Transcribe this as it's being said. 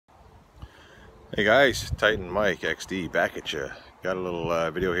Hey guys, Titan Mike XD back at you. Got a little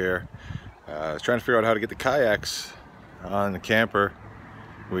video here. I was trying to figure out how to get the kayaks on the camper.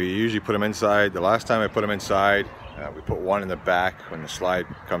 We usually put them inside. The last time I put them inside, we put one in the back. When the slide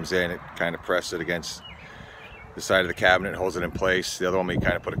comes in, it kind of presses it against the side of the cabinet, holds it in place. The other one we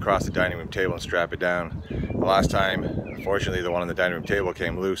kind of put across the dining room table and strap it down. The last time, unfortunately, the one on the dining room table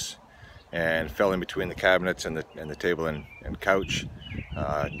came loose and fell in between the cabinets and the table and couch.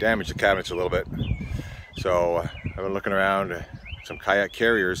 Damaged the cabinets a little bit. So I've been looking around some kayak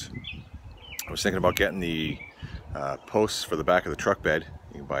carriers. I was thinking about getting the posts for the back of the truck bed.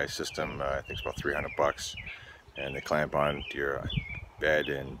 You can buy a system, I think it's about 300 bucks, and they clamp on to your bed,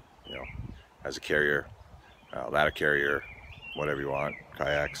 and as a carrier, ladder carrier, whatever you want,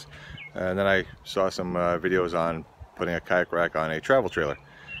 kayaks. And then I saw some videos on putting a kayak rack on a travel trailer,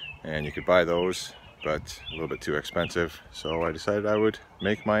 and you could buy those, but a little bit too expensive. So I decided I would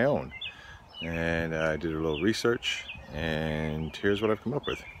make my own, and I did a little research, and here's what I've come up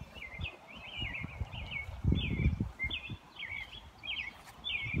with.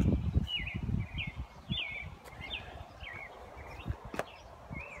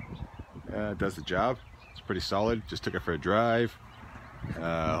 It does the job. It's pretty solid. Just took it for a drive.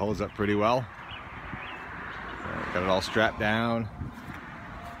 Holds up pretty well. Got it all strapped down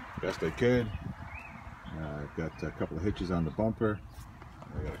best I could. I've got a couple of hitches on the bumper.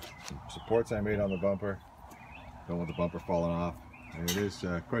 I got some supports I made on the bumper. Don't want the bumper falling off. And it is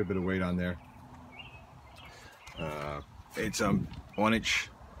quite a bit of weight on there. Made some 1-inch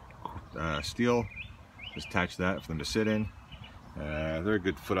steel. Just attached that for them to sit in. They're a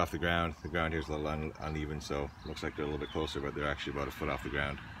good foot off the ground. The ground here is a little uneven, so it looks like they're a little bit closer, but they're actually about a foot off the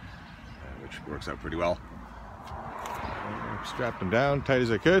ground, which works out pretty well. Strapped them down tight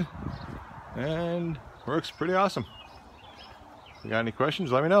as I could, and works pretty awesome. If you got any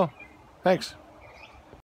questions, let me know. Thanks.